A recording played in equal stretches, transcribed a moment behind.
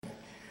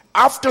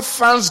After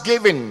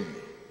Thanksgiving,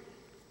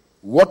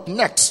 what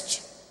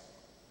next?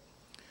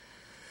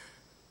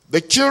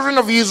 The children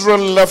of Israel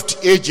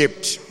left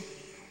Egypt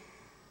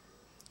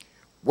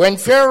when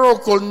Pharaoh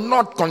could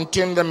not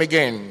contain them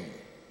again,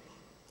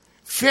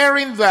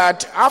 fearing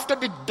that after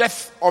the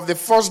death of the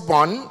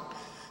firstborn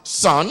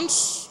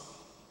sons,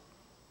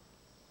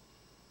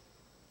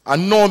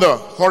 another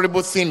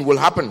horrible thing will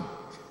happen.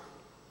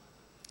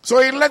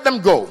 So he let them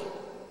go.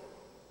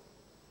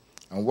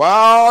 And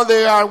while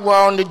they were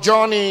on the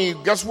journey,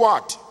 guess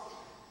what?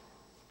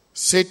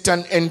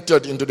 Satan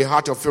entered into the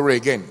heart of Pharaoh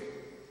again.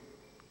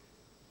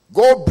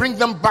 Go bring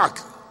them back.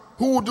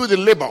 Who will do the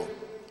labor?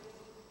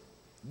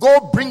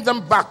 Go bring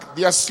them back.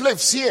 They are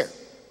slaves here.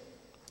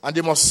 And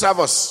they must serve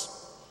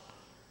us.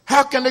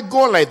 How can they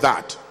go like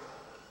that?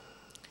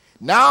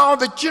 Now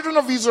the children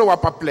of Israel were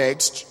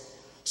perplexed,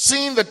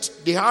 seeing that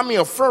the army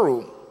of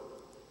Pharaoh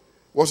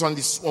was on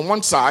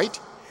one side,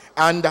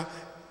 and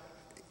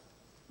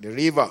the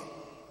river,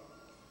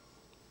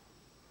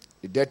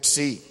 the Dead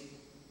Sea,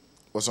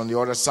 was on the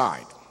other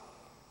side.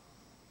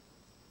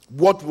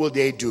 What will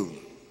they do?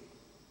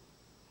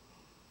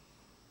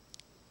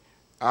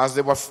 As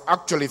they were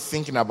actually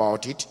thinking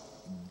about it,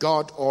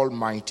 God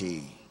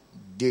Almighty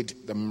did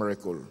the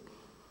miracle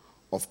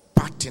of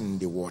parting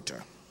the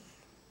water.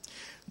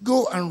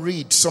 Go and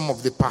read some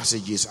of the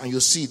passages and you'll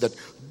see that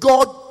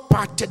God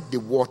parted the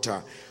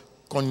water,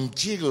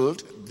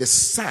 congealed the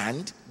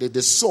sand,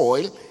 the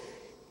soil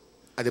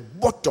at the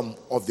bottom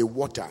of the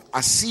water,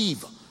 as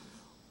if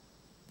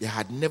there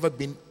had never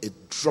been a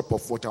drop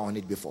of water on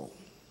it before.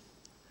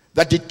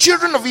 That the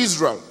children of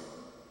Israel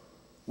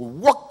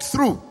walked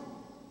through.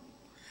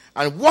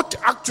 And what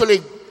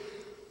actually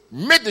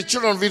made the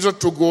children of Israel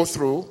to go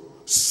through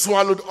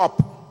swallowed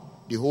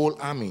up the whole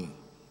army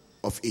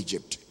of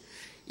Egypt.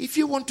 If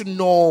you want to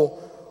know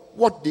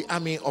what the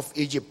army of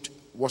Egypt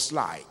was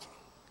like,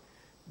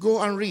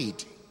 go and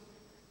read,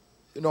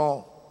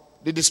 the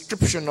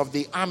description of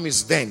the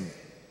armies then.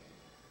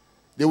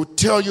 They will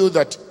tell you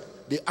that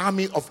the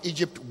army of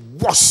Egypt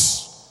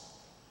was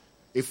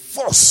a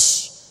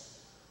force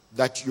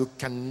that you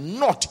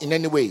cannot in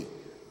any way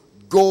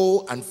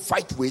go and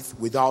fight with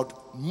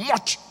without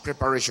much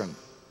preparation.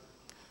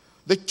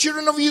 The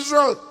children of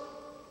Israel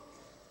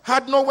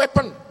had no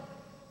weapon,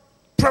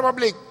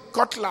 probably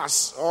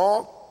cutlass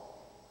or,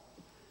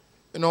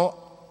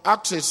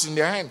 axes in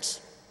their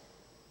hands.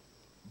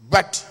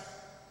 But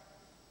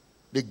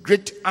the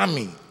great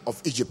army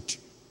of Egypt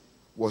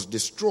was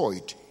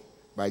destroyed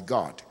by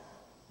God.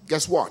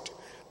 Guess what?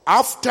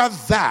 After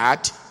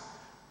that,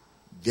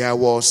 there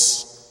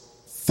was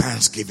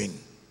thanksgiving.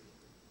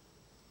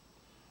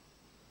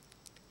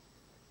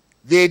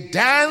 They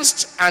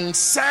danced and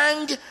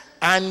sang,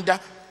 and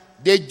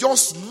they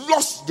just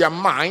lost their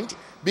mind,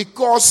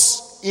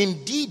 because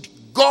indeed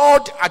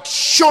God had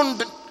shown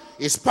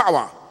his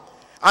power,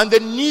 and they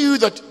knew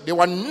that they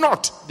were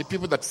not the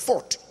people that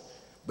fought,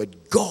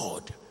 but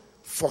God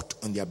fought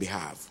on their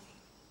behalf.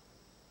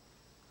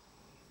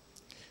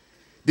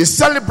 The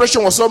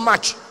celebration was so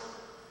much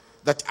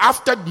that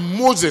after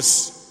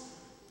Moses,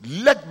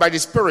 led by the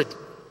Spirit,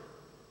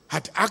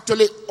 had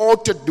actually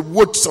uttered the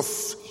words of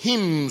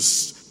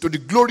hymns to the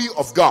glory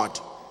of God,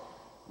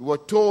 we were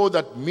told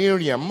that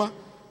Miriam,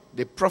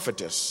 the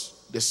prophetess,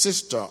 the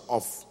sister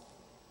of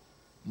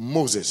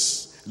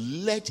Moses,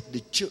 led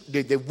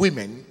the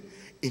women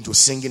into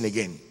singing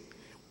again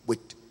with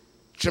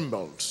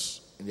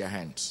cymbals in their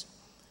hands.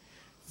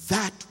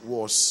 That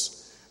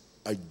was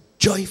a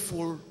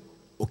joyful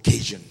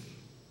occasion.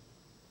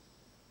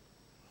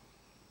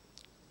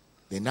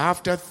 Then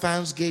after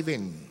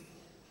Thanksgiving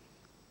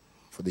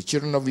for the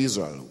children of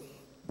Israel,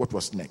 what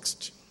was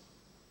next?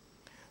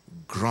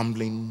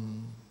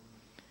 Grumbling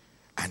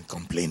and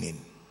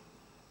complaining.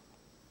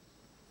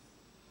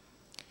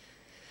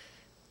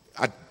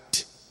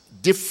 At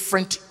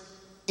different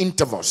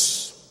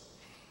intervals,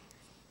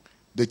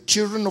 the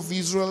children of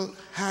Israel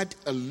had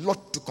a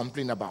lot to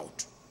complain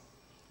about.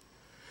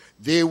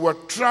 They were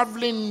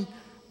traveling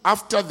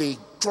after the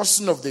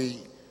crossing of the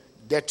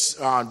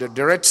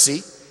Red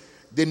Sea.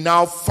 They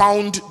now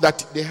found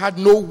that they had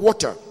no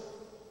water.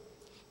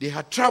 They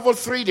had traveled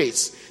 3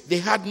 days. They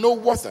had no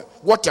water.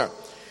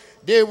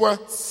 They were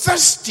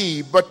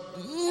thirsty, but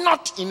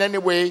not in any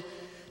way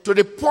to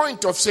the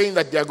point of saying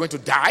that they are going to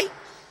die.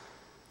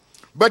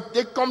 But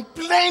they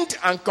complained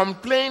and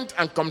complained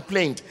and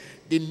complained.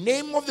 The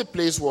name of the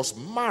place was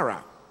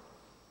Mara.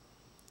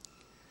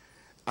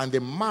 And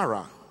the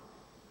Mara,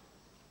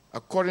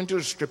 according to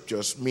the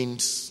scriptures,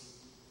 means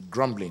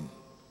grumbling.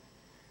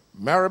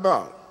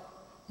 Maribel.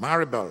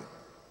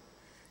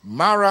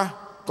 Mara,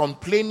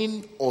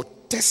 complaining or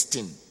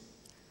testing.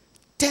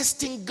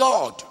 Testing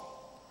God.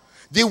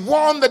 The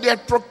one that they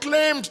had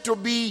proclaimed to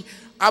be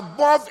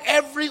above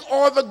every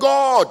other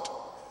God.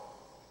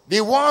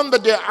 The one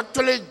that they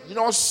actually,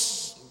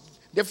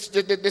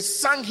 they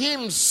sang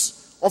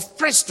hymns of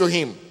praise to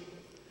him.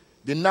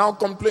 They now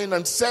complained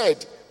and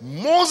said,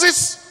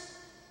 Moses,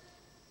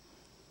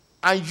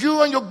 and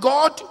you and your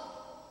God,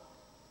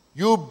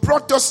 you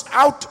brought us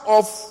out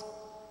of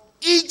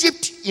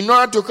Egypt in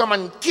order to come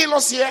and kill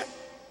us here.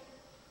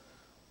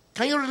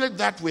 Can you relate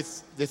that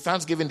with the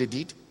thanksgiving they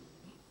did?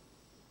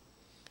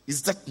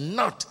 Is that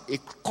not a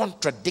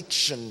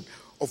contradiction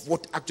of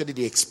what actually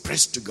they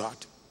expressed to God?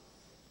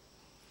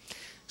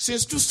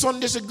 Since 2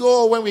 Sundays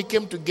ago when we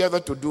came together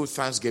to do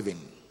thanksgiving,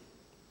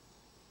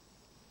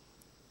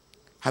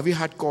 have you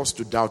had cause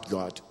to doubt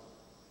God?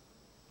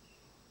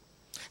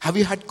 Have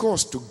you had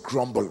cause to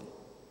grumble?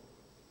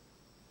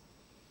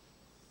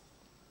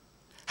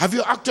 Have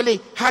you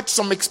actually had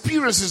some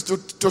experiences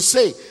to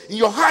say in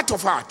your heart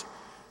of heart,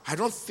 I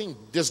don't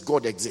think this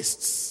God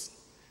exists.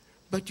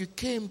 But you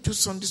came 2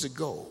 Sundays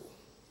ago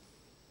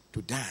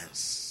to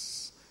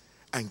dance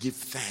and give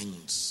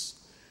thanks.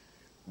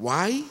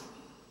 Why?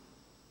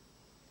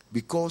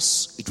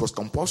 Because it was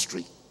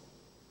compulsory?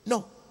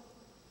 No.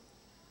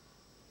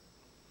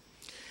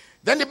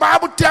 Then the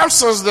Bible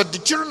tells us that the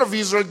children of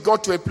Israel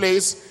got to a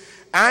place,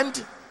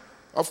 and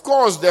of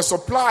course their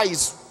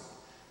supplies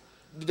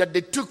that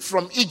they took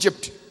from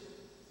Egypt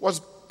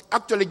was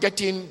actually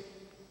getting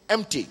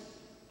empty.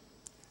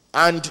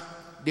 And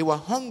they were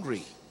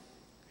hungry.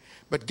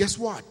 But guess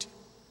what?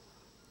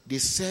 They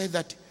said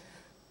that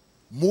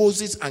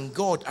Moses and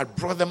God had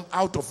brought them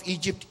out of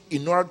Egypt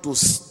in order to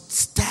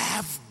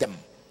starve them.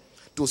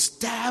 To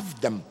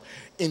starve them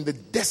in the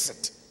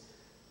desert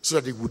so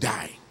that they would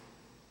die.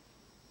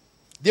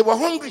 They were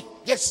hungry,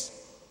 yes.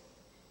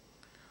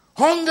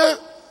 Hunger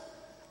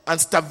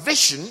and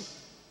starvation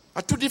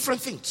are two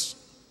different things.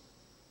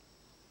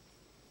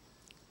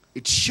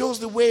 It shows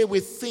the way we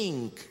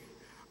think.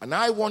 And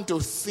I want you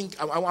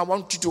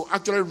to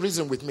actually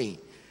reason with me.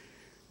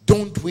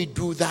 Don't we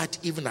do that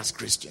even as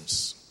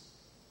Christians?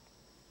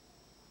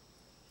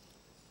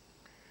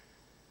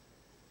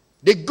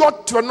 They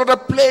got to another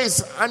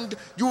place, and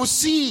you will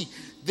see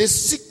the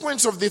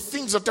sequence of the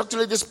things that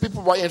actually these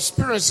people were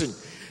experiencing.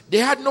 They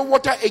had no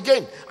water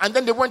again, and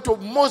then they went to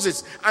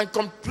Moses and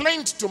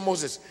complained to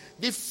Moses.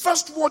 The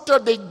first water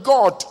they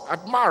got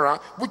at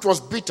Marah, which was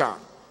bitter,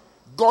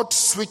 God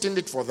sweetened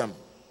it for them.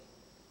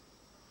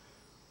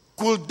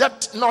 Could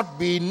that not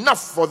be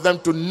enough for them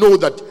to know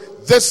that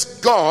this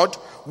God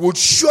would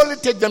surely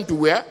take them to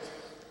where?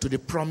 To the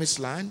promised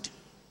land.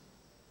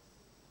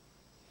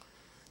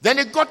 Then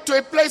they got to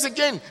a place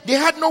again. They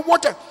had no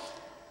water.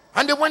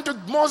 And they went to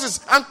Moses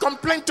and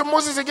complained to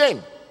Moses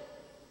again.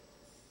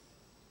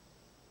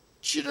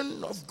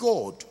 Children of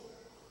God,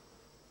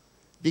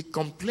 the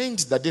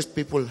complaints that these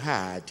people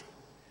had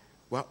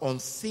were on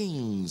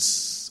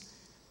things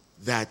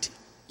that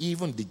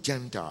even the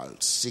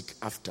Gentiles seek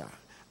after.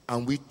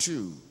 And we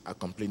too are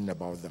complaining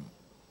about them.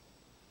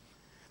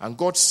 And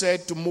God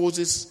said to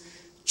Moses,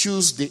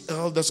 choose the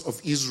elders of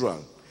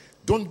Israel.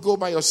 Don't go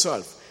by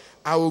yourself.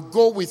 I will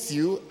go with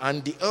you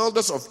and the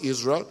elders of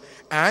Israel,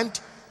 and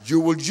you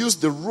will use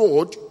the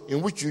rod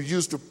in which you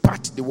used to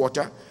part the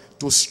water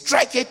to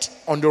strike it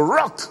on the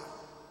rock,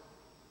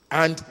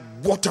 and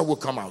water will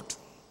come out.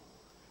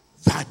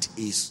 That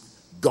is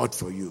God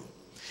for you.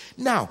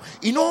 Now,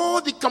 in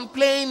all the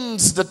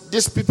complaints that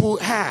these people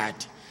had,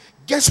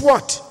 guess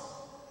what?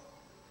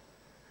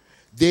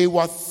 They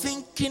were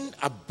thinking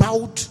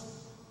about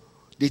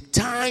the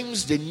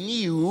times they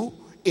knew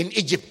in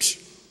Egypt.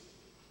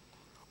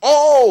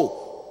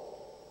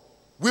 Oh,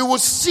 we will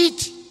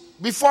sit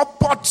before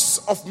pots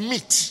of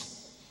meat.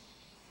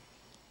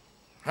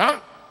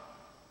 And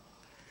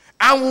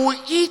we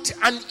will eat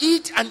and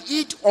eat and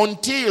eat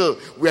until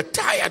we are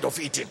tired of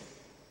eating.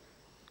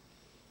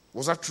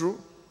 Was that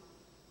true?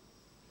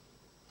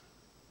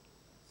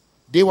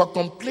 They were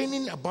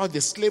complaining about the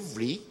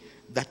slavery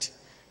that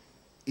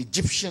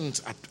Egyptians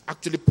had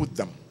actually put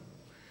them.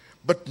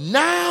 But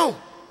now,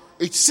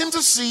 it seems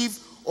as if,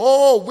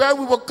 where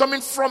we were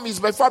coming from is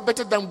by far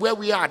better than where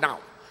we are now.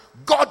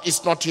 God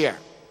is not here.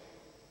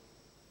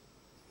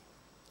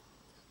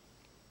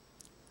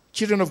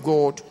 Children of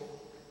God,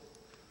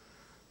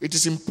 it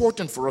is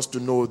important for us to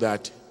know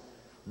that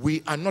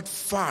we are not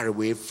far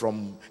away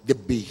from the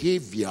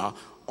behavior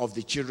of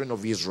the children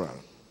of Israel.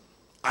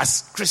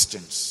 As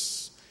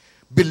Christians,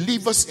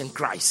 believers in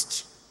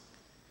Christ,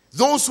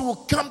 those who will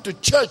come to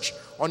church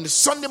on a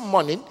Sunday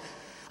morning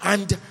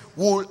and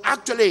will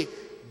actually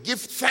give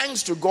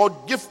thanks to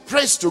God, give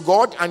praise to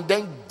God, and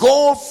then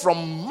go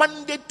from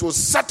Monday to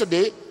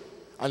Saturday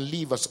and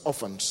live as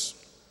orphans.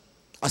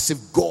 As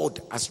if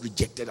God has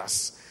rejected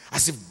us.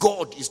 As if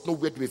God is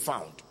nowhere to be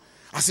found.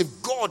 As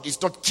if God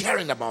is not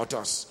caring about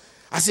us.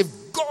 As if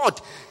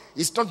God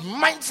is not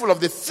mindful of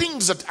the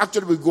things that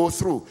actually we go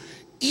through.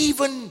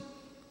 Even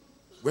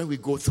when we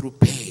go through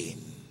pain.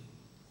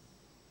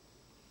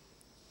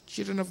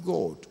 Children of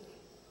God,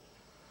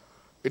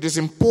 it is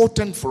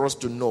important for us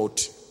to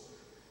note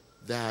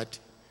that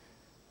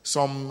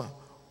some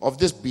of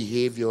these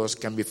behaviors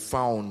can be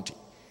found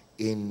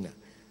in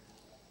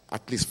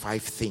at least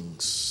 5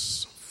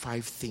 things.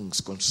 5 things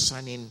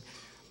concerning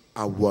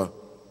our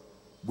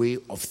way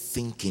of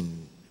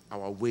thinking,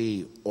 our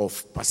way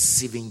of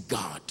perceiving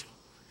God.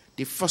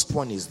 The first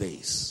one is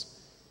this.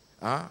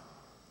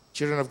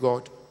 Children of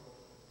God,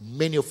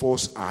 many of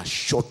us are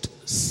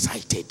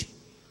short-sighted.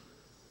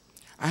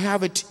 I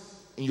have it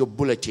in your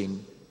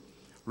bulletin,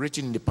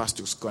 written in the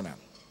pastor's corner,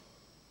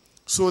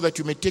 so that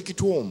you may take it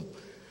home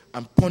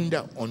and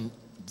ponder on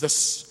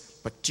this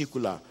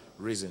particular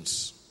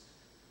reasons.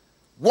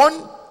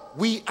 One,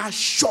 we are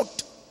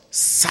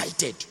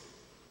short-sighted.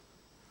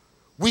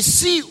 We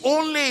see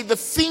only the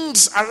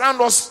things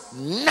around us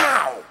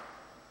now.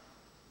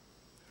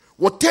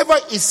 Whatever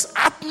is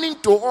happening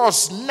to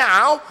us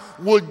now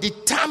will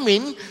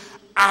determine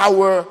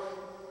our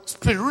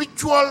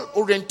spiritual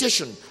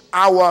orientation,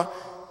 our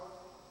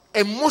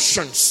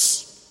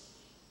emotions.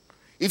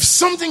 If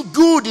something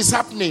good is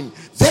happening,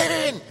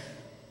 then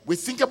we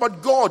think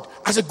about God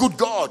as a good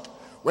God.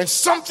 When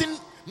something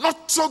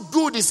not so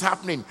good is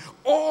happening,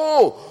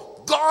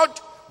 oh, God,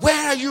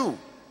 where are you?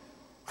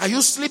 Are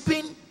you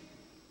sleeping?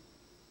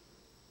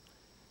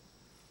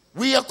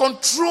 We are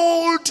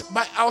controlled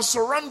by our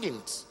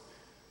surroundings.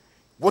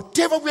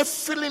 Whatever we're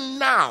feeling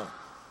now,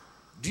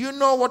 do you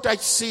know what I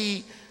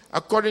see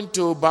according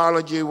to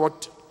biology,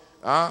 what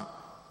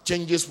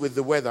changes with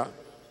the weather?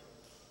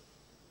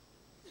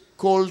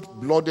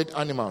 Cold-blooded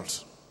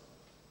animals.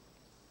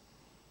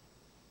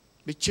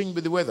 They change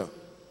with the weather.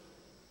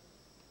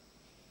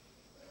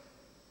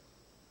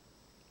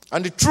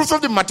 And the truth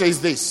of the matter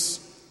is this.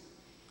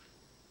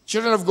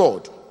 Children of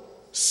God,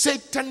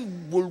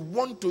 Satan will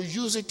want to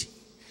use it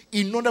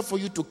in order for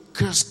you to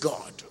curse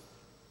God.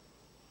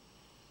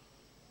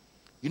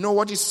 You know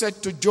what he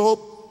said to Job?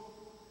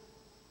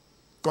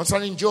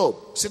 Concerning Job,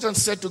 Satan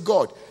said to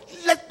God,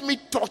 let me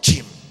touch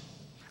him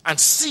and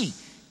see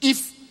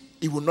if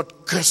he will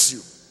not curse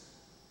you.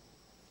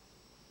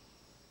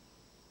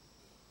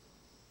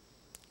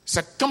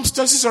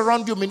 Circumstances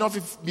around you may not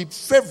be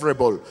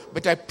favorable,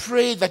 but I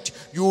pray that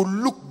you will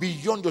look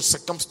beyond your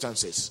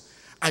circumstances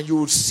and you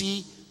will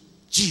see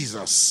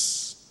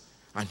Jesus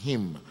and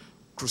him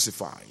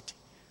crucified,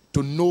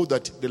 to know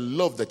that the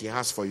love that he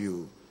has for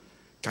you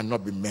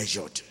cannot be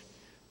measured,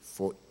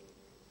 for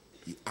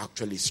he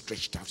actually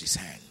stretched out his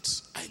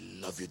hands. I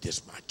love you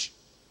this much.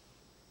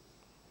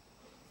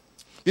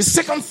 The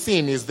second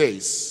thing is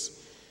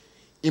this.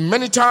 In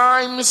many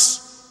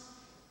times,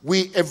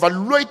 we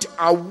evaluate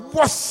our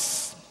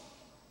worth.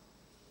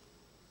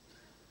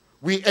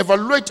 We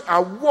evaluate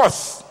our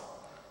worth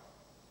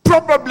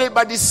probably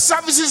by the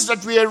services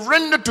that we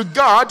render to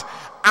God,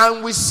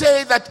 and we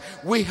say that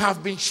we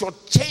have been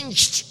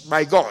shortchanged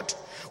by God.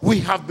 We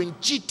have been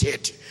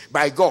cheated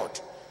by God.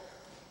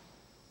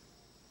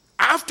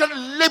 After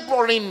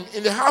laboring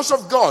in the house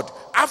of God,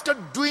 after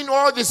doing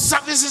all the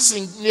services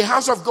in the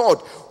house of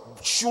God,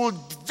 should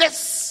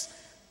this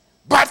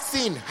bad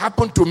thing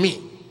happen to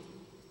me?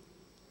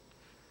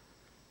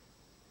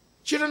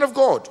 Children of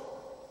God,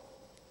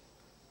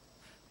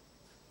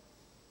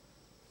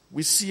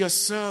 we see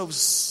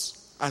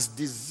ourselves as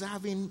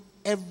deserving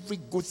every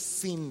good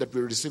thing that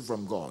we receive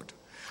from God.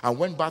 And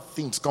when bad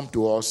things come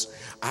to us,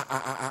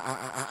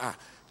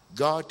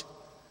 God,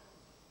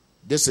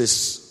 this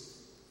is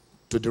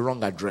to the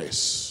wrong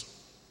address.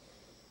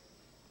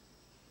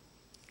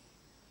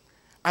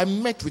 I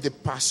met with a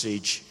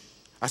passage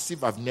as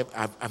if I've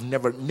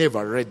never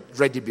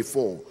read it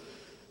before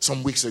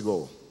some weeks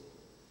ago.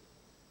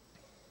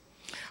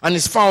 And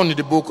it's found in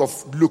the book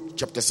of Luke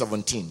chapter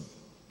 17.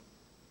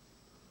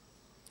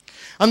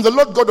 And the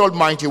Lord God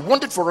Almighty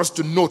wanted for us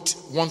to note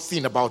one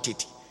thing about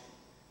it.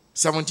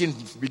 17,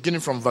 beginning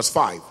from verse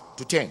 5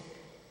 to 10.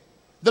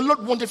 The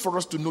Lord wanted for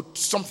us to note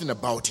something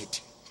about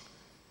it.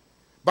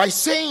 By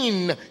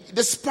saying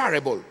this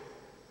parable,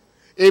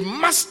 a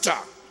master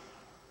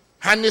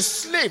and a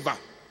slave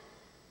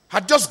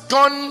had just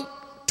gone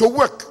to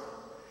work.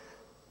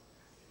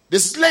 The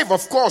slave,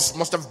 of course,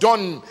 must have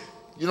done,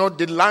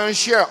 the lion's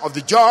share of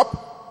the job,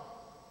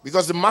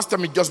 because the master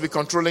may just be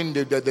controlling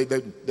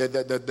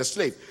the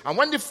slave. And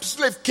when the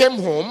slave came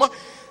home,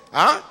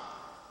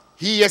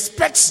 he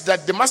expects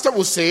that the master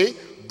will say,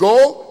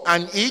 go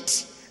and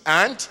eat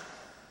and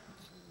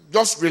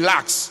just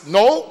relax.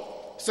 No,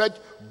 he said,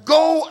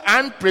 go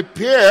and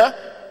prepare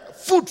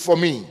food for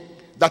me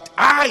that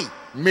I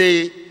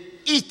may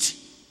eat.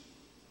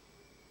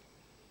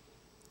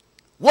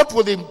 What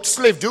will the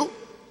slave do?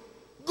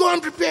 Go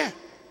and prepare.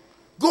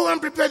 Go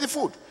and prepare the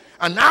food.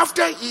 And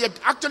after he had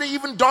actually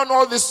even done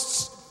all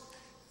this,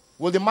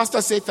 will the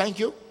master say thank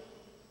you?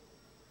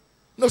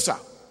 No, sir.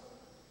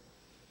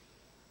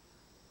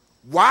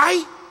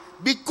 Why?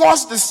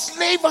 Because the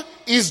slave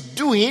is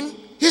doing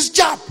his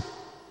job.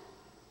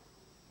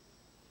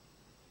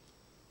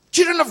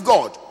 Children of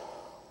God,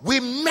 we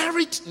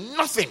merit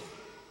nothing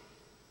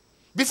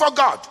before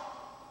God.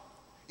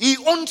 He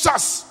owns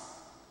us.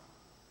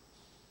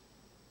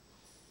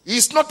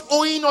 He's not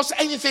owing us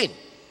anything.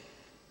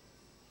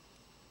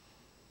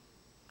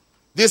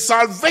 The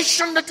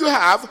salvation that you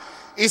have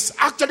is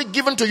actually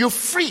given to you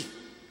free.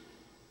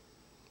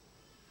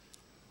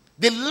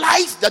 The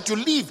life that you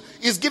live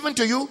is given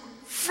to you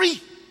free.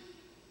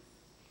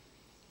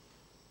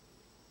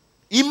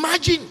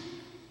 Imagine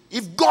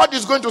if God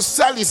is going to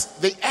sell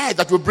the air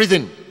that we breathe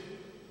in.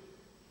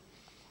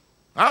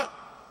 How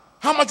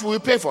much will we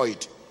pay for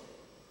it?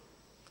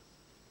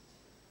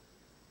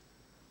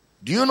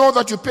 Do you know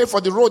that you pay for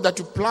the road that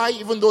you ply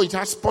even though it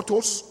has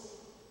potholes?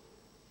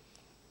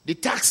 The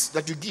tax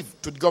that you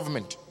give to the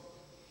government.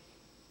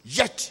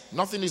 Yet,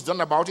 nothing is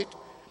done about it.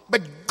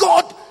 But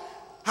God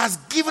has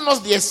given us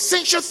the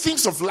essential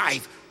things of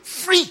life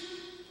free.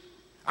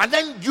 And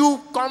then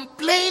you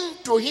complain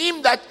to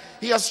him that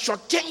he has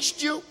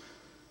shortchanged you.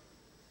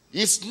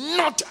 He's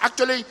not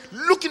actually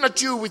looking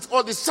at you with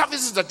all the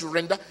services that you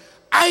render.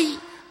 I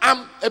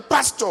am a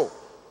pastor.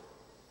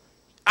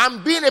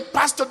 And being a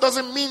pastor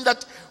doesn't mean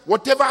that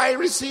whatever I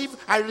receive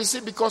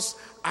because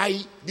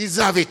I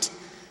deserve it.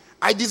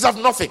 I deserve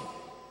nothing.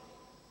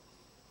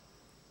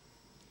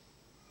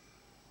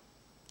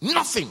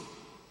 Nothing.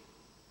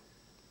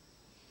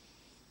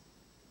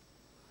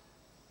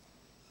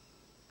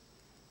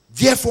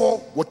 Therefore,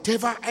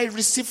 whatever I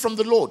receive from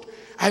the Lord,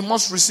 I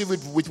must receive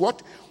it with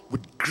what?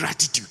 With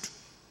gratitude.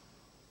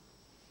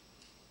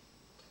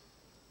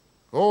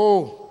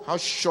 Oh, how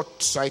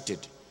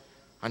short-sighted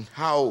and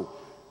how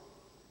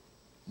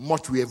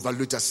much we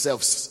evaluate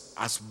ourselves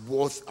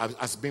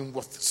as being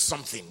worth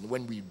something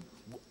when we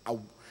are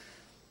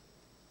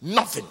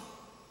nothing.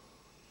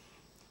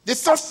 The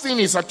third thing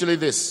is actually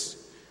this.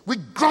 We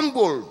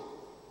grumble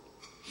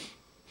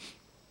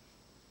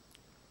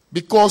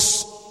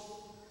because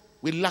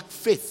we lack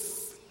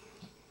faith.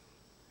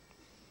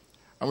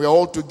 And we are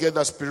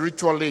altogether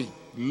spiritually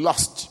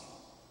lost.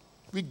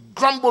 We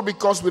grumble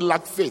because we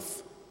lack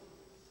faith.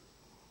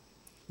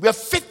 We are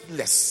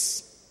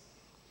faithless.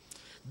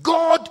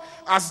 God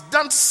has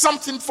done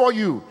something for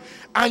you,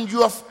 and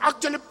you have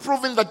actually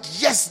proven that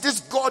yes, this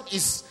God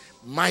is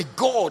my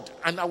God,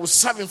 and I will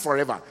serve him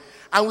forever.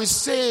 And we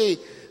say,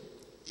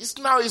 it's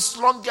now a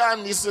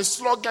slogan, it's a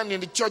slogan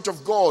in the church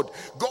of God.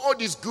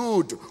 God is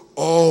good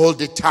all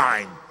the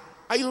time.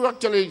 Are you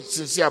actually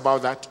sincere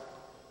about that?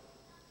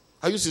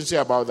 Are you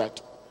sincere about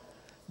that?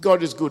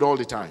 God is good all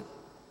the time.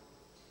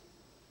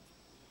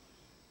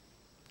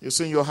 You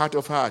say in your heart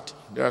of heart,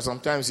 there are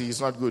sometimes he is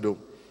not good. Oh.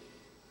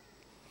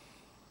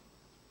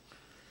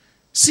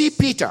 See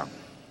Peter.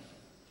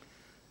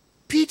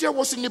 Peter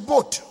was in a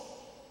boat.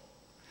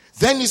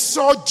 Then he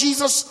saw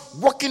Jesus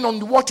walking on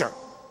the water.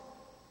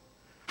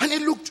 And he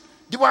looked.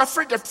 They were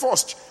afraid at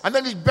first. And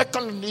then he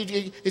beckoned and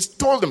he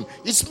told them,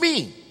 it's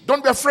me.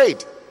 Don't be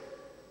afraid.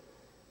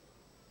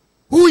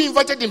 Who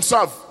invited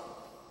himself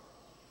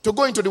to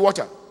go into the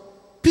water?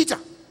 Peter.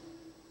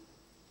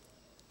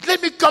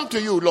 Let me come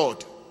to you,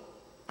 Lord.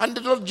 And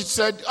the Lord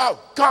said, oh,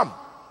 come.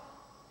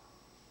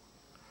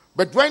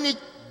 But when he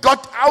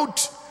got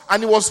out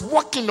and he was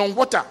walking on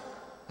water,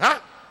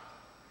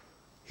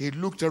 he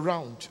looked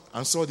around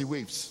and saw the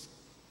waves.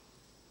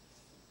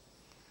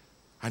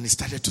 And he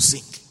started to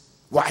sink.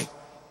 Why?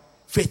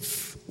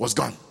 Faith was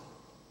gone.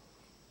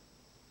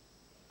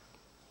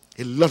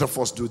 A lot of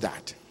us do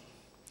that.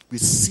 We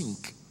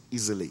sink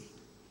easily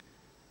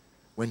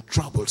when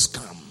troubles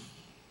come.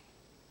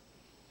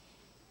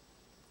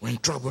 When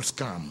troubles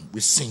come,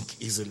 we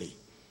sink easily.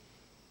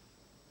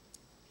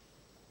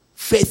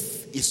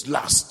 Faith is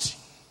lost.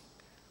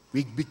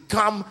 We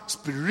become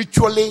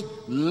spiritually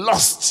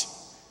lost.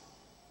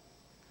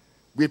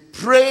 We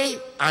pray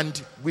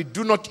and we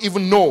do not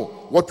even know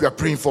what we are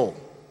praying for.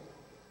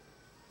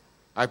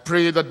 I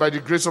pray that by the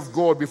grace of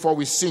God, before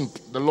we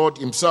sink, the Lord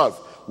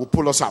himself will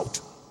pull us out.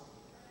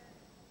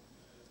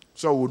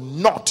 So we will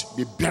not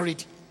be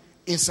buried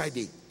inside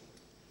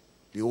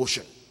the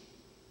ocean.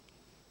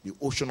 The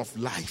ocean of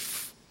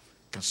life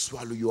can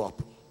swallow you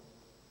up.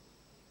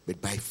 But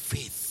by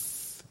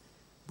faith,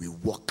 we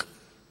walk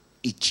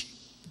each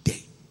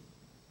day.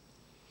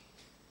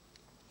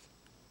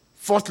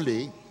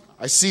 Fourthly,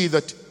 I see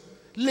that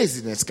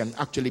laziness can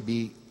actually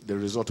be the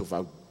result of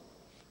our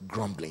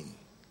grumbling.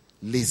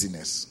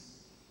 Laziness.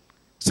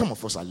 Some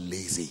of us are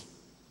lazy.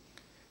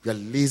 We are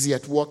lazy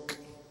at work.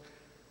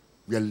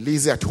 We are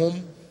lazy at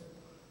home.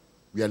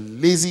 We are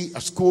lazy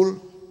at school.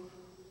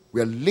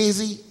 We are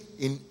lazy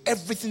in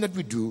everything that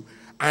we do.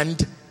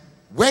 And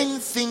when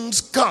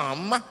things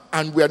come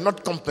and we are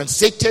not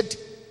compensated,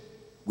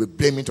 we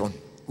blame it on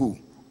who?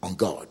 On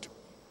God.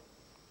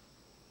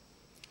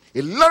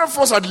 A lot of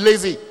us are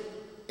lazy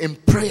in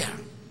prayer.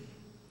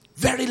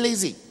 Very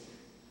lazy.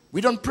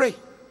 We don't pray.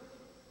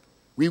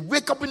 We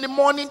wake up in the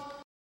morning,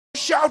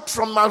 shout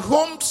from our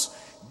homes,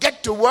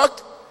 get to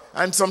work,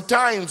 and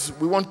sometimes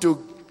we want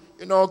to,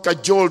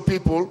 cajole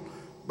people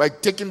by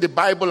taking the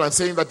Bible and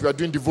saying that we are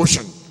doing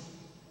devotion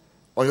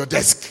on your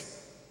desk.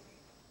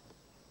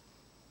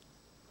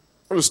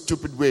 What a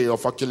stupid way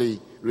of actually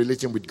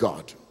relating with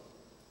God.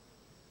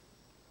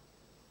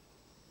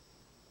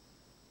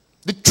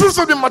 The truth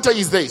of the matter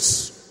is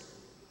this.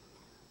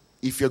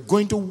 If you're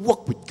going to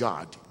walk with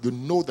God, you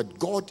know that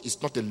God is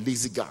not a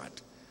lazy God.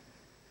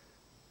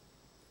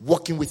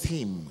 Walking with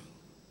him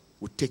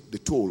will take the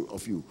toll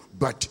of you.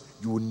 But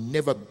you will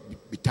never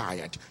be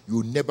tired. You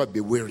will never be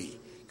weary.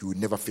 You will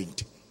never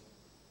faint.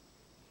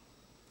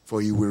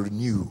 For he will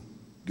renew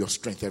your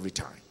strength every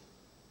time.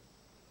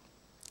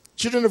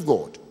 Children of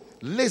God,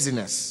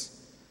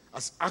 laziness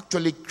has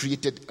actually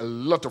created a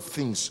lot of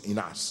things in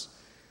us.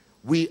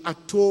 we are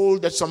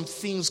told that some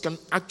things can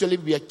actually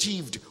be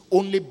achieved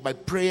only by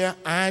prayer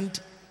and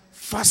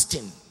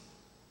fasting.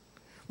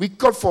 We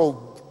call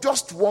for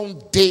just one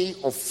day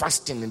of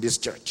fasting in this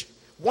church.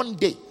 One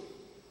day.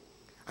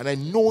 And I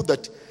know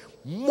that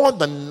more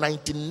than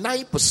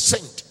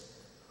 99%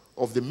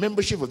 of the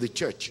membership of the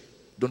church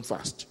don't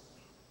fast.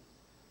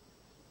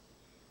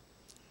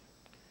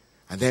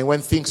 And then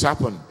when things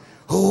happen,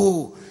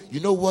 oh, you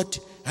know what?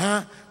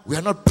 We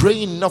are not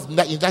praying enough in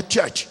that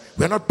church.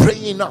 We are not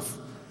praying enough.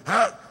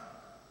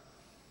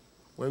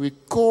 When we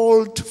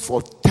called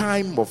for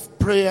time of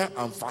prayer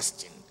and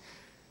fasting,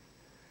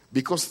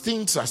 because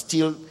things are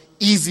still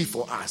easy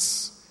for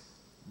us,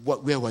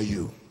 where were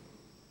you?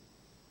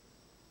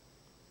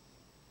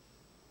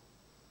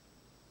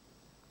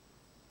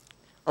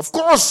 Of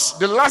course,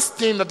 the last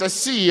thing that I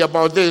see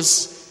about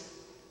this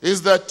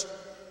is that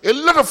a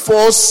lot of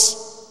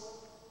us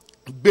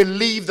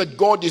believe that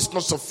God is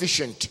not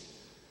sufficient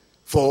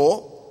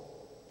for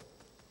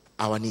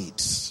our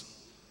needs.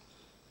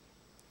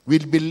 We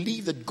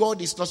believe that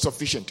God is not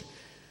sufficient.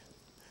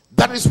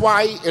 That is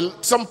why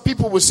some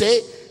people will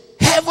say,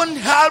 heaven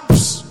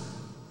helps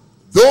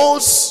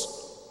those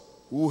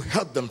who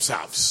help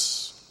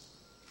themselves.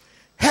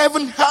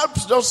 Heaven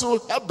helps those who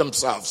help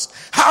themselves.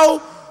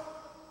 How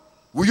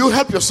will you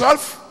help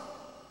yourself?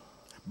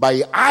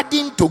 By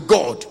adding to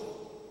God.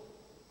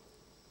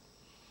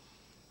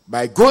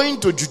 By going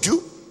to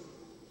juju.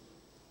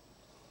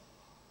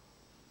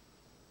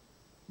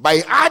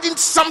 By adding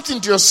something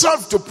to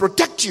yourself to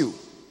protect you.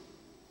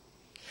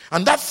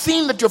 And that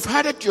thing that you've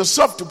added to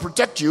yourself to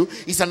protect you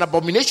is an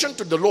abomination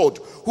to the Lord,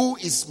 who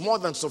is more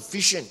than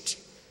sufficient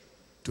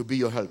to be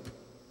your help.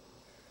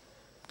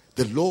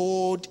 The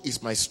Lord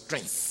is my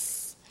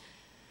strength.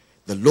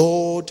 The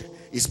Lord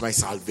is my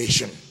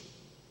salvation.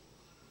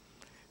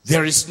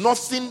 There is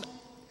nothing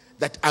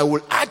that I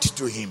will add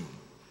to him.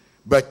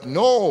 But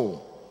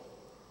no,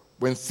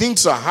 when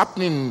things are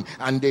happening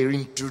and they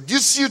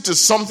introduce you to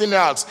something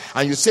else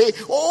and you say,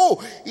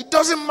 oh, it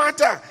doesn't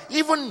matter.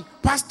 Even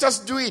pastors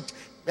do it.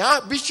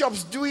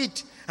 Bishops do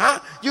it.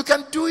 You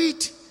can do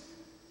it.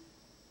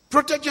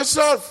 Protect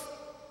yourself.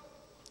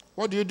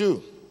 What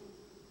do?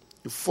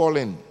 You fall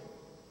in.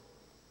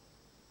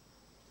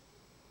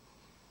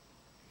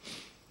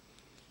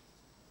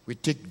 We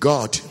take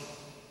God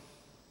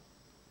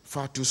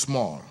far too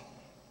small.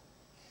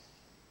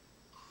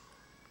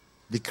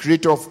 The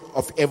creator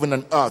of heaven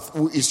and earth,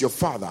 who is your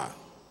father,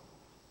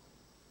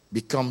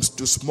 becomes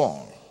too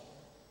small.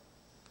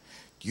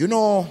 You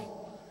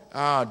know,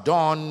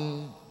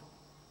 Don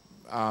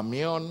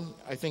Mion,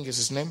 I think is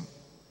his name.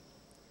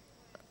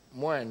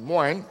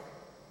 Moen.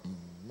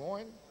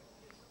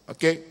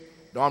 Okay,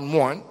 Don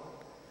Moen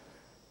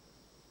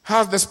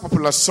has this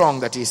popular song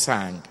that he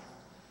sang.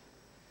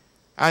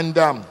 And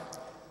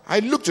I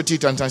looked at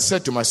it and I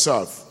said to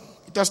myself,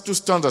 it has two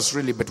stanzas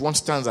really, but one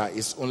stanza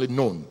is only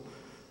known,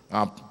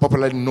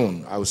 popularly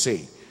known, I would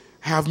say.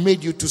 I have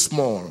made you too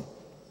small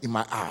in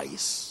my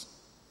eyes.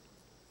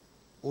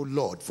 Oh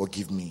Lord,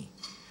 forgive me.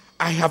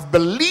 I have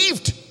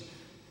believed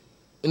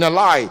in a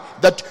lie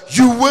that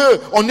you were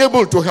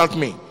unable to help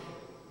me.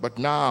 But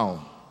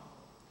now,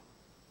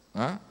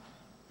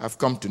 I've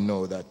come to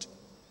know that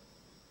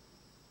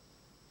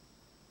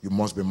you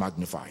must be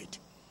magnified.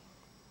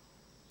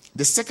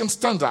 The second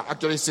stanza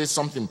actually says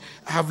something.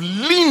 I have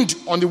leaned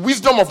on the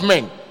wisdom of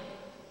men.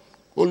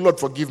 Oh Lord,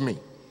 forgive me.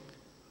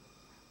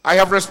 I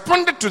have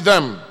responded to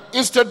them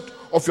instead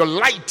of your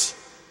light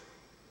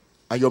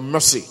and your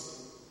mercy.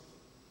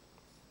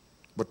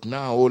 But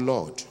now, oh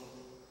Lord,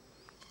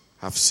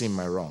 I've seen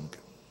my wrong.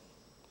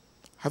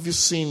 Have you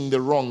seen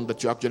the wrong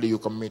that you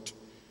commit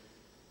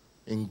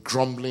in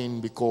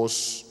grumbling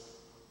because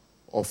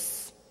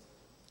of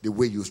the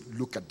way you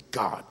look at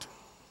God?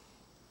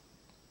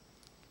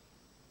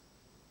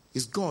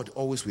 Is God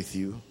always with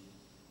you?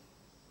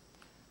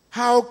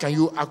 How can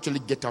you actually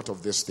get out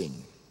of this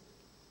thing?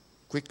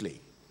 Quickly.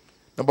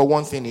 Number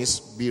one thing is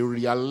be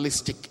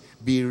realistic.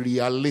 Be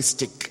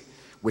realistic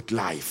with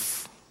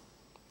life.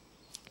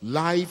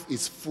 Life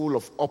is full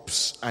of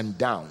ups and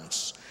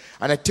downs.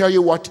 And I tell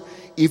you what,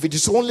 if it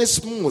is only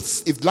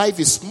smooth, if life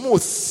is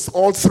smooth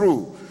all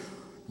through,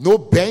 no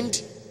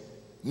bend,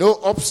 no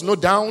ups, no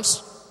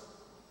downs,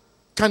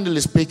 candidly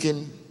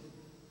speaking,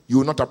 you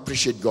will not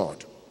appreciate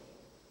God.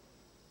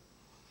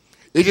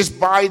 It is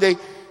by the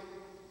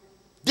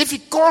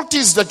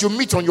difficulties that you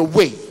meet on your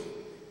way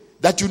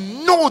that you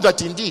know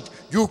that indeed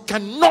you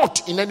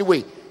cannot in any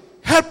way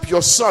help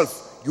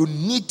yourself. You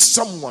need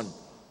someone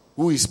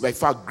who is by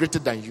far greater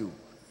than you.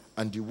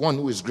 And the one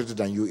who is greater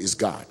than you is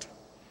God.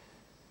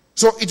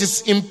 So it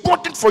is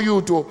important for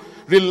you to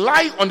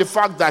rely on the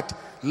fact that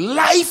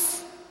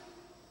life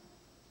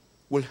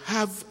will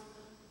have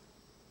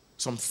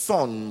some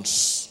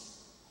thorns,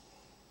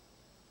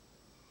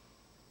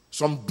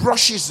 some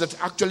brushes that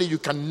actually you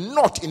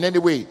cannot in any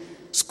way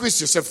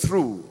squeeze yourself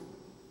through,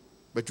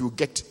 but you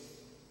get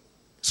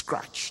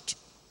scratched.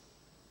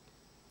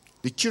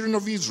 The children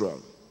of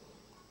Israel,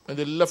 when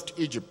they left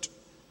Egypt,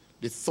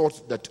 they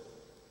thought that,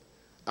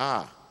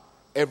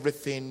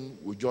 everything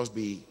will just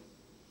be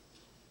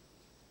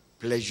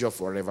pleasure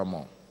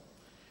forevermore.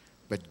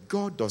 But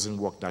God doesn't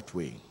work that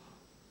way.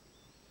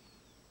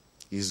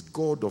 He's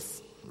God of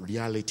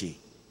reality.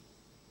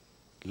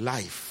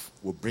 Life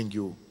will bring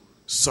you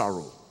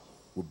sorrow,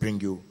 will bring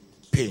you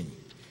pain.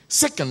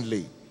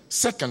 Secondly,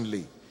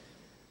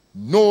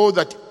 know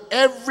that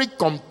every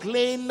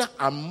complaint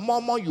and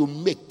murmur you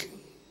make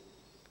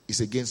is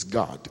against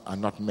God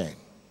and not men.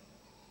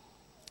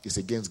 It's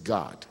against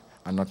God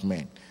and not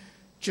men.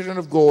 Children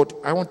of God,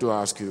 I want to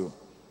ask you,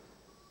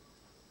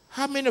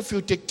 how many of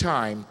you take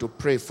time to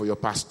pray for your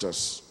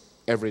pastors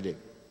every day?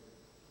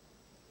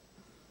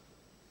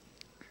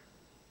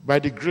 By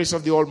the grace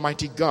of the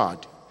Almighty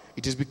God,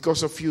 it is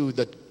because of you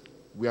that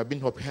we are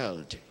being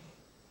upheld.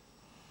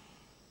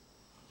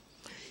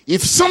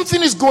 If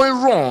something is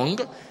going wrong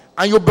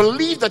and you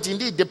believe that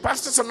indeed the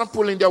pastors are not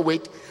pulling their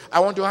weight, I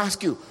want to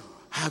ask you,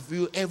 have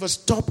you ever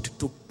stopped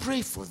to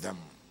pray for them?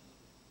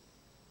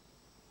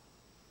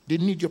 They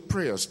need your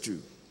prayers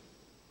too.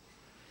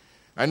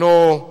 I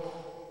know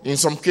in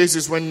some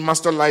cases when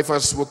master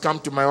lifers will come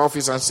to my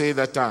office and say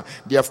that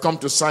they have come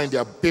to sign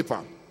their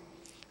paper,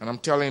 and I'm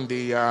telling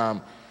the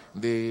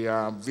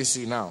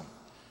VC now,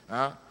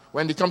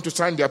 when they come to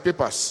sign their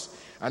papers,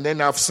 and then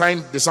I've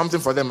signed something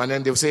for them, and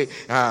then they'll say,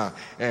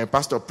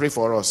 Pastor, pray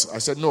for us. I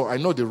said, no, I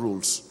know the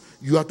rules.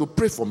 You have to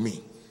pray for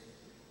me.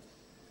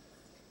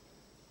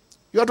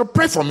 You have to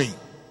pray for me.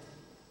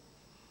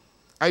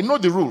 I know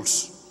the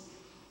rules.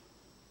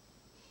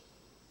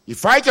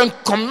 If I can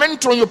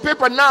comment on your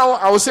paper now,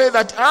 I will say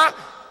that,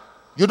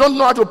 you don't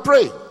know how to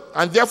pray,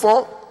 and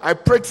therefore, I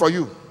prayed for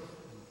you.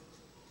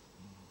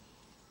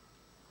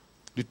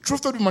 The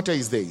truth of the matter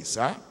is this,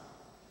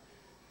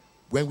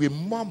 when we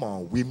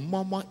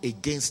murmur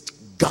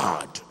against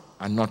God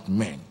and not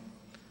men.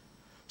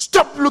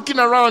 Stop looking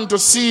around to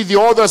see the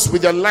others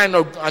with their line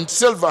and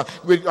silver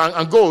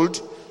and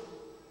gold.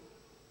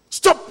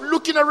 Stop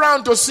looking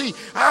around to see,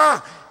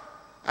 I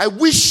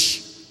wish,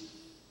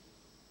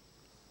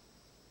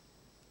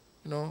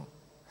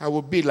 I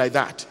would be like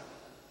that.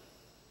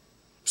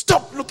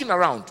 Stop looking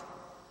around.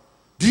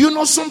 Do you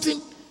know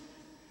something?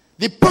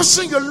 The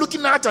person you're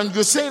looking at and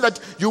you're saying that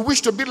you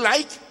wish to be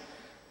like,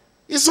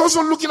 is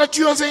also looking at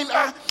you and saying,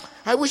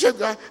 I wish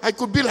I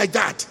could be like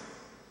that.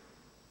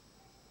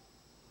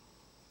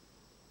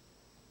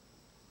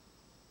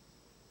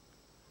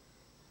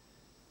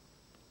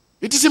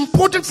 It is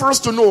important for us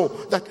to know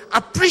that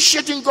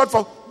appreciating God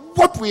for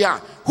what we are,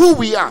 who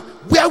we are,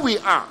 where we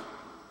are,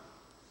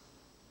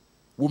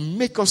 will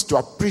make us to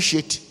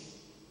appreciate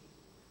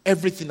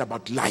everything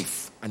about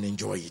life and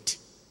enjoy it.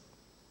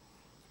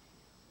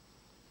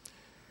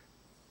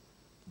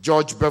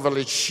 George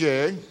Beverly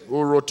Shea,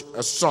 who wrote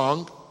a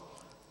song,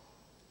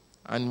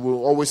 and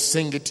will always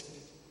sing it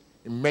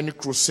in many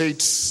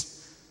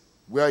crusades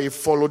where he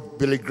followed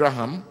Billy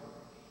Graham,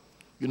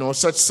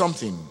 said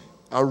something,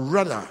 I'd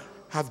rather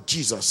have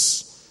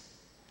Jesus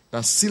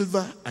than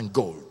silver and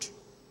gold.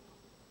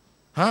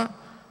 I'd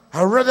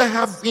rather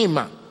have him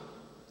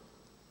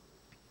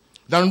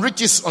than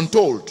riches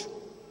untold.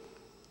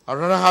 I'd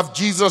rather have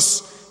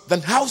Jesus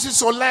than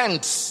houses or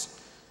lands.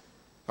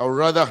 I'd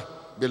rather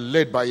be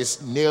led by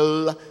his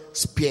nail-pierced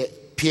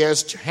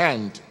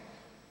hand.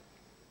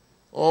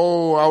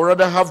 Oh, I'd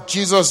rather have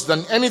Jesus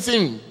than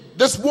anything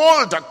this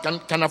world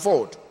can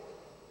afford.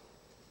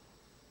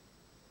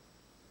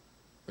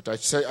 But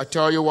I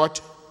tell you what,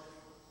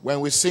 when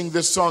we sing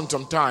this song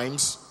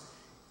sometimes,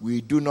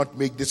 we do not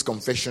make this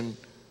confession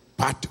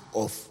part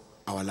of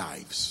our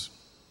lives.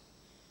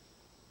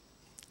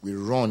 We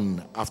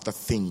run after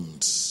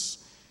things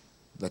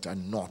that are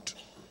not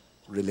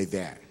really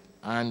there.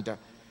 And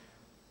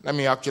let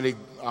me actually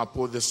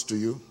put this to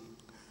you.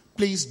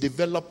 Please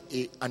develop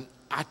an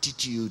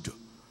attitude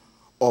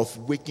of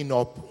waking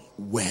up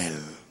well.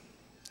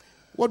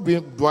 What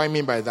do I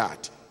mean by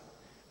that?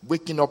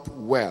 Waking up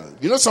well.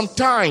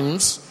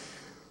 Sometimes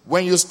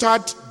when you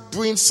start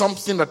doing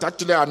something that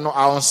actually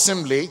are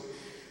unseemly,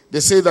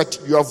 they say that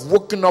you have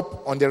woken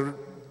up on the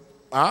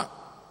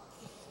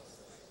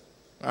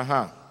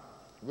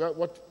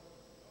what?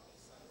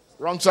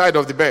 Wrong side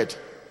of the bed.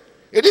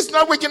 It is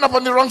not waking up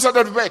on the wrong side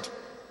of the bed.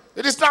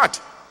 It is not.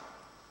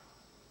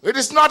 It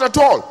is not at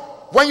all.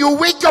 When you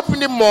wake up in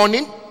the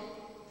morning,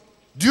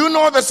 do you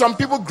know that some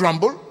people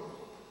grumble?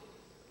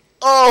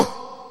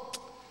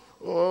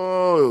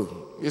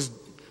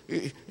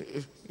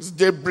 It's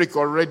daybreak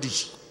already.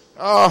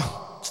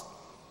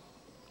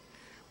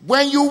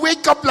 When you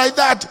wake up like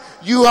that,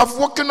 you have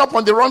woken up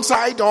on the wrong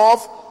side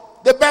of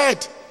the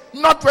bed.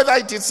 Not whether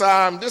it is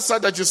this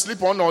side that you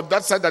sleep on or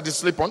that side that you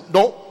sleep on.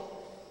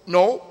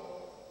 No.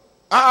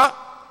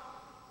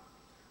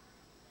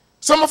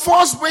 Some of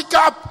us wake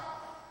up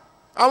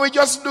and we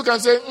just look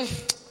and say,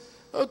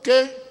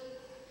 okay,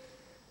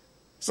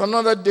 it's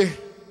another day.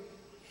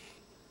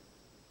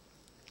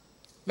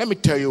 Let me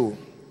tell you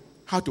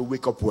how to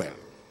wake up well.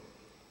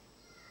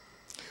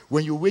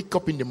 When you wake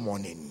up in the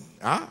morning,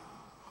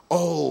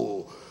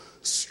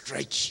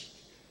 stretch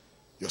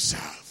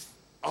yourself.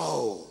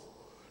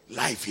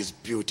 Life is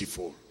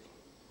beautiful.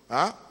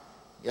 Huh?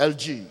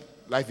 LG,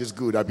 life is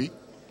good, Abby.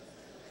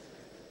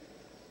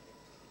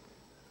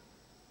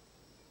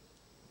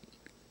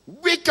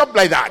 Wake up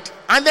like that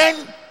and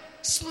then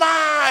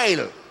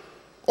smile.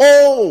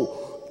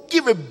 Oh,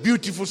 give a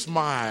beautiful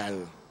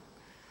smile.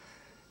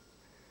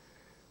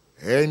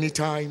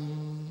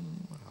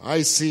 Anytime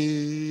I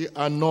see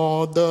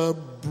another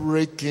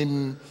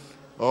breaking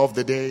of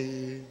the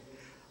day,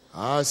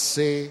 I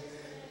say,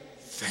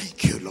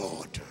 thank you,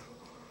 Lord.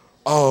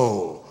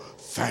 Oh,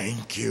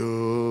 thank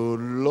you,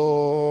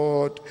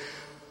 Lord.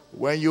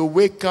 When you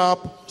wake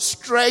up,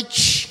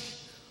 stretch,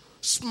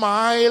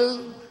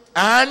 smile,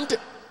 and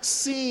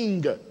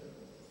sing.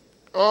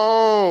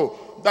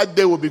 Oh, that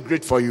day will be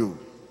great for you.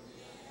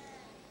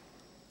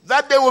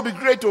 That day will be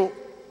great. Oh.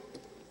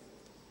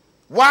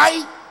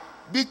 Why?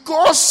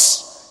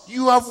 Because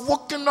you have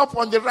woken up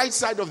on the right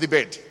side of the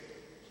bed.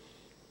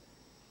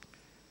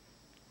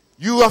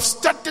 You have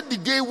started the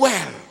day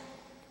well.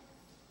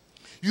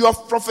 You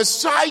have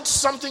prophesied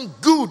something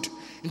good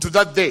into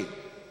that day.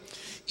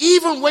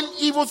 Even when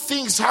evil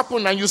things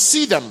happen and you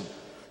see them,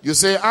 you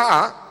say,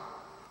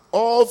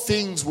 all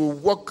things will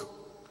work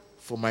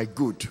for my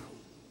good.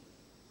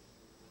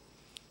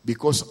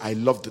 Because I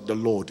loved the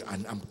Lord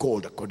and am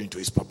called according to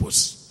his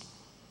purpose.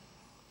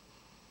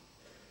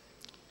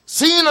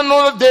 Seeing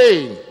another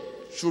day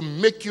should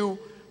make you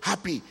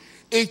happy.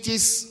 It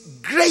is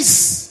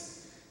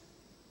grace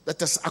that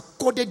has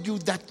accorded you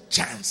that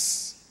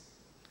chance.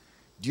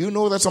 Do you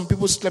know that some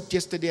people slept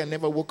yesterday and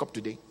never woke up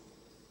today?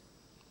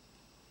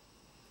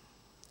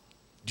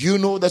 Do you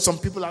know that some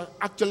people are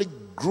actually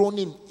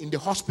groaning in the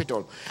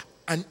hospital,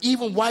 and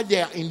even while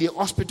they are in the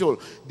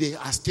hospital, they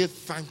are still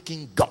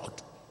thanking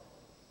God?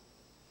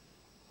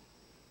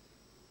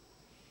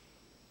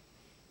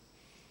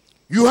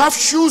 You have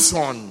shoes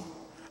on,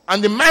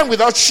 and the man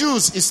without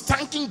shoes is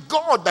thanking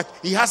God that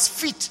he has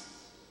feet.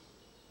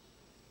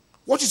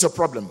 What is your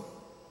problem?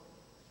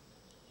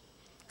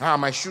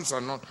 My shoes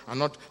are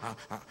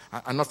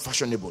not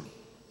fashionable.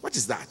 What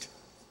is that?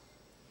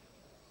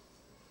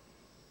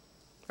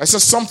 I saw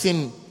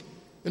something,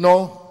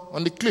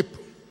 on the clip.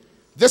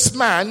 This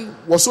man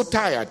was so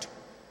tired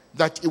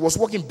that he was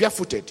walking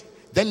barefooted.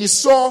 Then he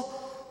saw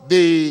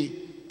the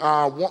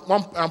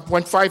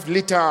 1.5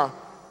 liter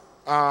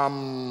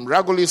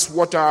Ragolis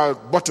water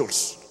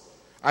bottles,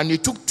 and he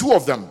took 2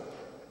 of them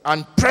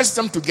and pressed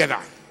them together.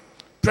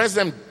 Press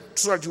them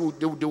so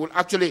that they will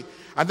actually,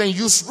 and then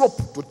use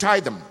rope to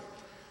tie them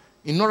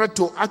in order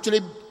to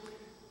actually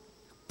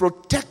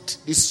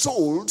protect the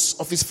soles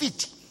of his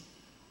feet.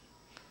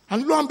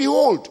 And lo and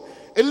behold,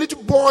 a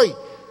little boy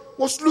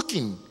was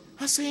looking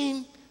and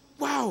saying,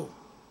 wow,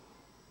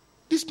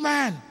 this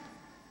man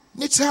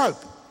needs help.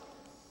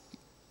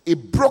 He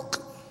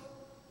broke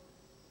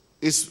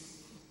his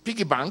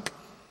piggy bank,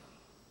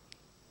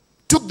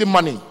 took the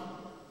money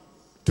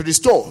to the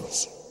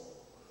stores,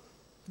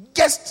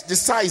 guessed the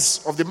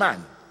size of the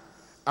man,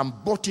 and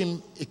bought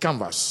him a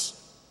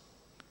canvas,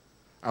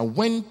 and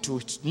went to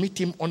meet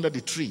him under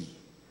the tree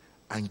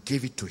and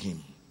gave it to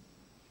him.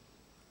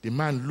 The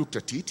man looked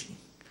at it,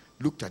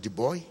 looked at the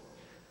boy.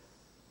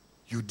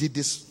 You did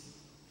this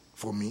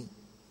for me.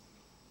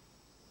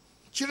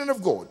 Children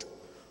of God,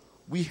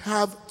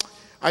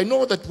 I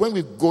know that when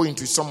we go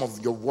into some of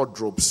your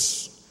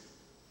wardrobes,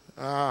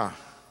 it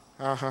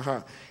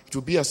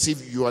will be as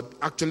if you are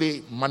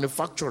actually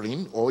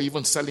manufacturing or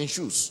even selling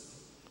shoes.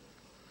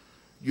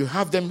 You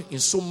have them in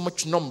so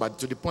much number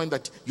to the point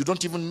that you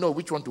don't even know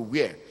which one to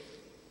wear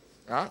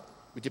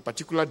with a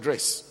particular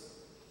dress.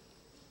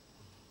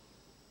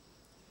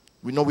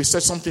 We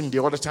said something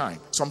the other time.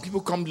 Some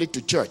people come late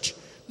to church,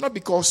 not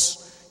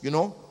because,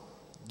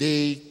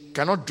 they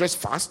cannot dress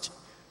fast.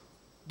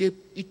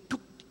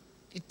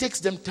 It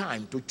takes them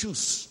time to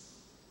choose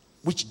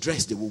which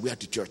dress they will wear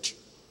to church.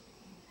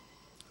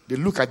 They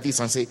look at this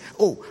and say,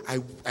 oh,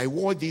 I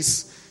wore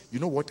this,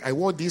 I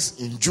wore this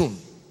in June.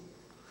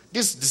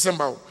 This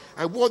December,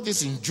 I wore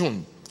this in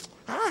June.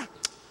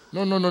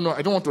 No,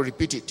 I don't want to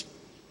repeat it.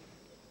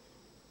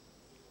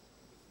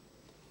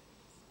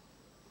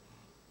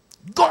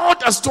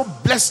 God has so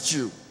blessed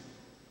you,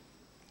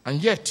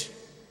 and yet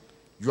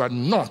you are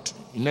not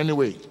in any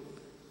way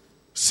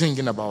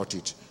singing about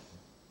it.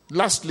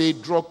 Lastly,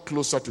 draw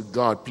closer to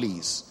God,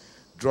 please.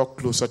 Draw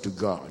closer to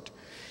God.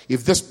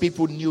 If these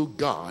people knew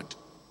God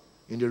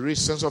in the real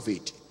sense of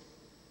it,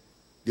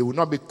 they would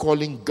not be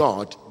calling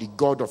God the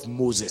God of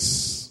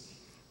Moses.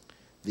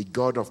 The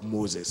God of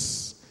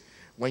Moses.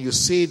 When you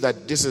say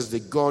that this is the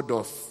God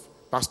of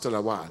Pastor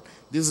Lawal,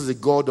 this is the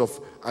God of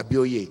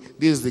Abioye,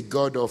 this is the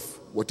God of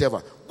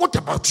whatever. What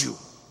about you?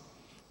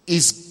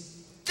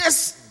 Is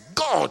this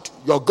God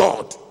your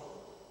God?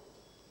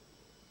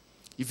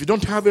 If you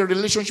don't have a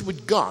relationship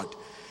with God,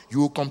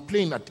 you will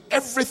complain at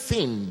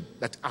everything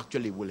that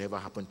actually will ever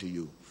happen to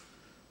you.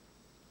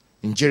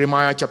 In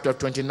Jeremiah chapter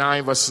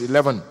 29 verse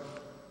 11,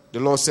 the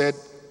Lord said,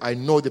 I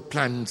know the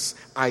plans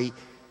I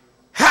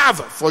have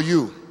for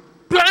you.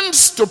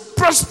 Plans to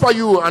prosper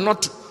you and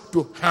not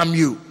to harm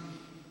you.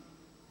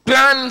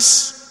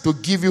 Plans to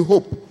give you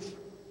hope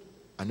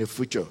and a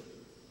future.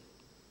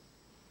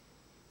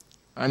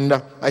 And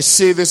I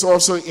say this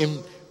also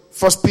in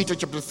 1 Peter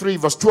chapter 3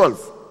 verse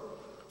 12.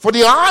 For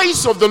the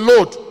eyes of the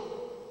Lord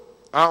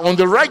are on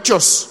the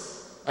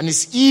righteous, and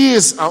his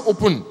ears are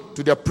open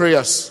to their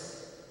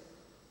prayers.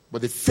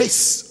 But the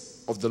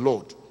face of the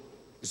Lord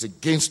is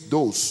against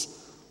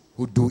those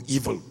who do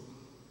evil.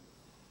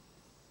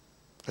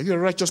 Are you a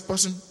righteous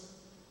person?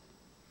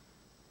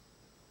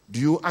 Do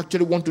you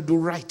actually want to do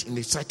right in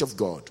the sight of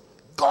God?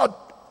 God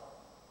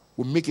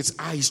will make his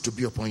eyes to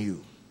be upon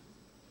you.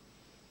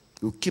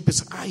 He will keep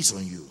his eyes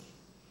on you.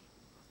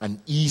 And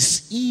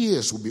his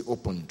ears will be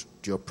opened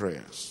to your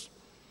prayers.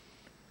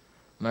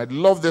 And I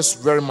love this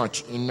very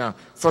much in 1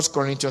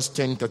 Corinthians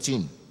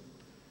 10:13.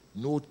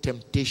 No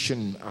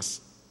temptation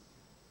has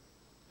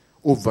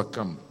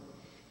overcome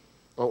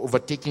or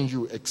overtaken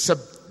you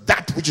except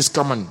that which is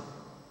common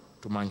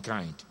to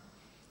mankind.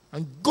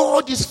 And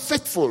God is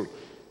faithful.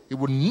 He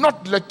will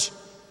not let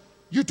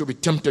you to be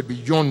tempted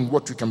beyond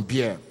what you can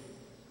bear.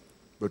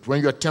 But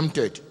when you are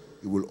tempted,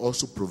 he will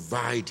also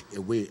provide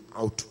a way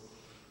out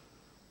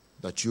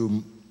that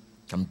you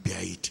can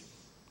bear it.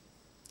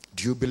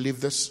 Do you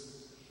believe this?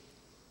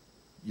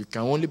 You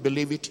can only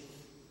believe it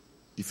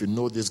if you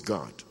know this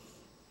God.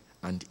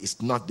 And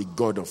it's not the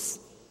God of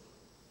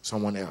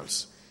someone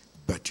else,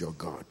 but your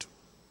God.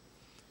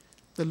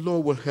 The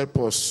Lord will help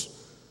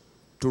us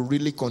to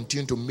really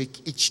continue to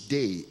make each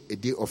day a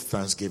day of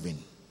thanksgiving.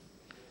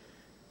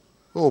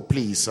 Oh,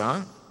 please,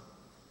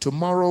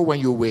 tomorrow when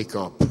you wake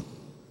up,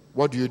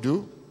 what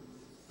do?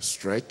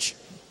 Stretch,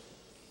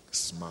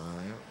 smile,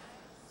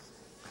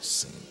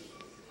 sing.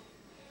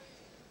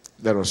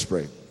 Let us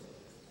pray.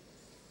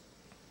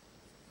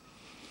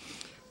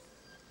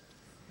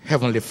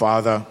 Heavenly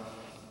Father,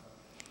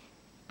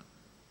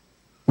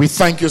 we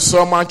thank you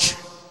so much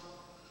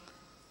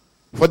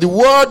for the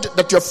word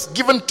that you have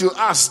given to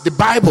us. The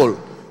Bible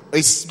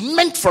is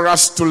meant for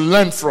us to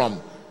learn from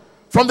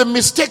the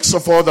mistakes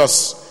of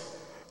others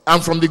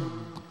and from the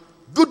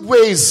good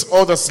ways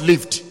others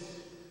lived,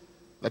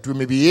 that we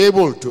may be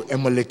able to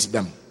emulate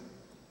them.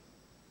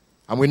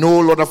 And we know,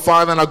 Lord our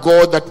Father and our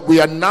God, that we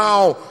are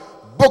now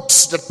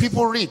books that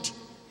people read.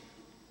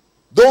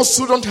 Those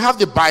who don't have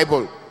the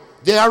Bible,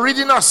 they are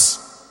reading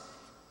us.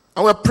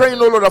 And we're praying,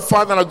 oh Lord our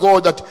Father and our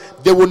God, that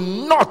they will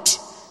not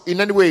in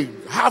any way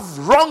have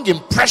wrong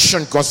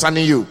impression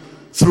concerning you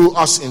through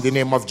us, in the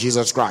name of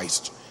Jesus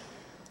Christ.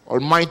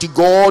 Almighty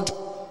God,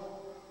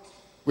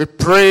 we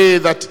pray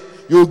that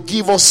you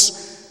give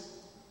us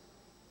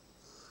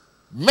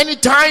many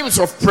times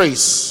of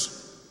praise,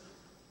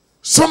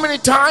 so many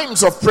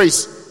times of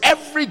praise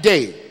every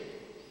day,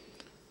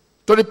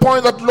 to the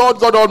point that, Lord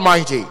God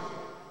Almighty,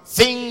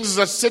 things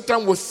that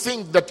Satan will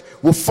think that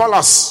will fall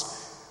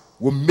us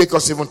will make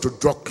us even to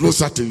draw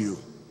closer to you.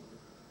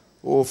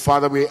 Oh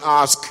Father, we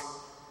ask,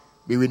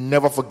 may we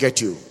never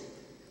forget you,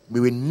 may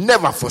we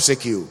never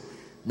forsake you,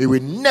 may we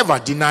never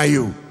deny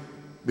you,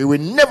 may we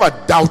never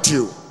doubt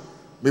you,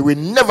 may we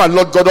never,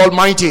 Lord God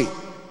Almighty,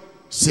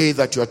 say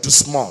that you are too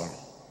small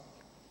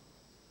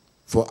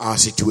for our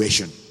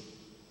situation.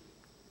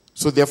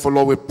 So therefore,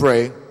 Lord, we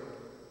pray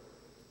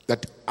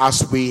that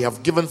as we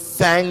have given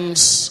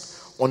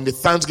thanks on the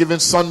Thanksgiving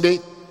Sunday,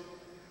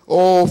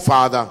 oh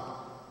Father,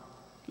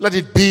 let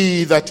it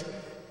be that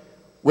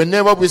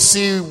whenever we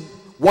see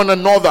one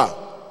another,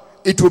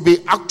 it will be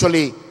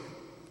actually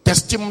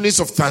testimonies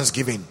of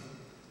thanksgiving.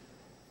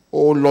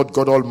 Oh Lord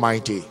God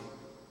Almighty,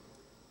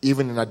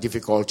 even in our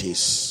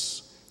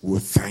difficulties, we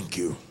thank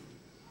you.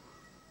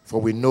 For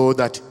we know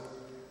that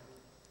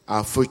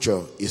our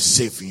future is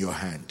safe in your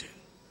hand.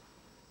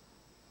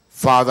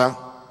 Father,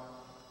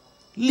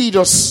 lead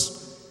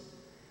us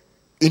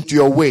into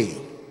your way,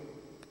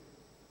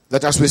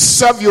 that as we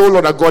serve you, O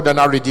Lord our God and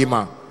our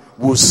Redeemer,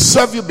 we'll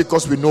serve you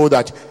because we know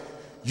that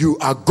you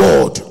are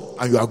God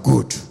and you are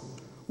good.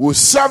 We'll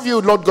serve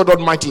you, Lord God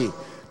Almighty,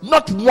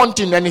 not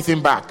wanting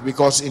anything back,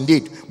 because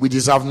indeed we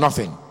deserve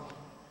nothing.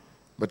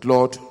 But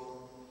Lord,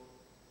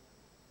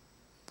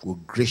 we'll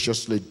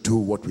graciously do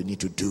what we need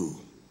to do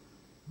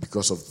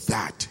because of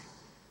that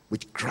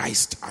which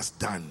Christ has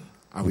done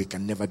and we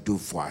can never do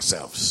for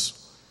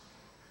ourselves.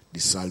 The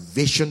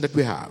salvation that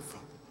we have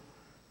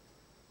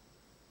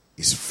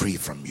is free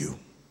from you.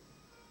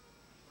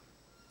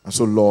 And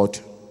so, Lord,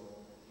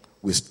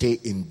 we stay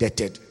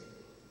indebted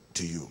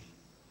to you.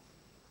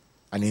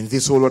 And in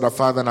this, O Lord, our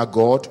Father and our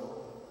God,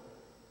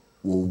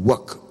 we'll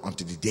work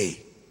until the day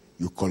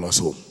you call us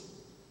home.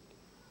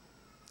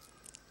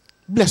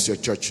 Bless your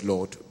church,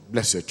 Lord.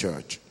 Bless your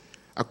church.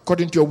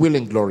 According to your will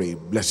and glory,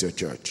 bless your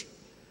church.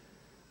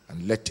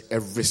 And let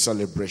every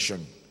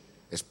celebration,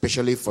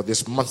 especially for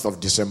this month of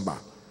December,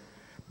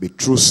 be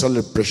true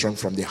celebration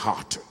from the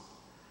heart.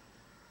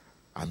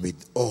 And may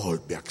all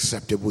be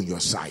acceptable in your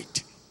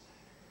sight.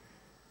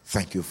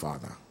 Thank you,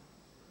 Father.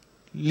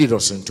 Lead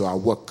us into our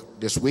work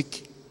this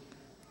week.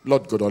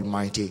 Lord God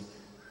Almighty,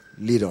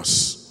 lead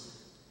us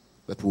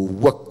that we'll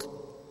work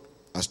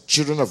as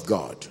children of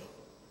God.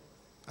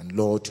 And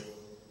Lord,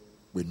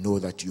 we know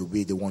that you'll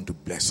be the one to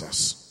bless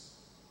us.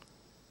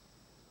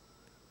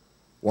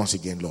 Once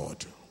again,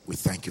 Lord, we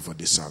thank you for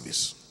this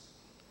service.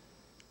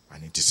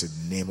 And it is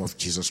in the name of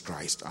Jesus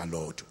Christ, our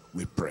Lord,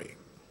 we pray.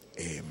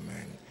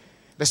 Amen.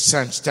 Let's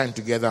stand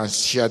together and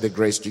share the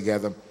grace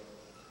together.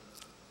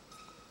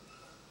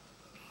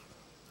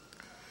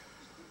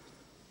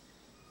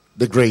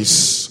 The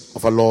grace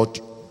of our Lord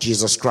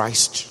Jesus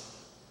Christ,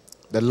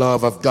 the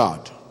love of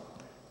God,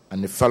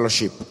 and the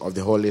fellowship of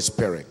the Holy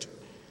Spirit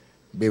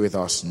be with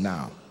us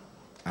now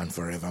and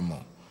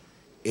forevermore.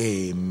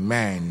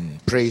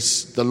 Amen.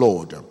 Praise the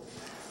Lord.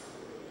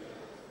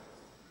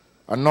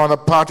 Another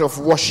part of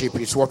worship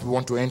is what we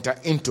want to enter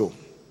into.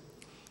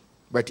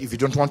 But if you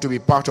don't want to be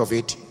part of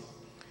it,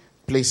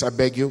 please, I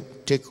beg you,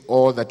 take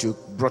all that you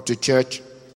brought to church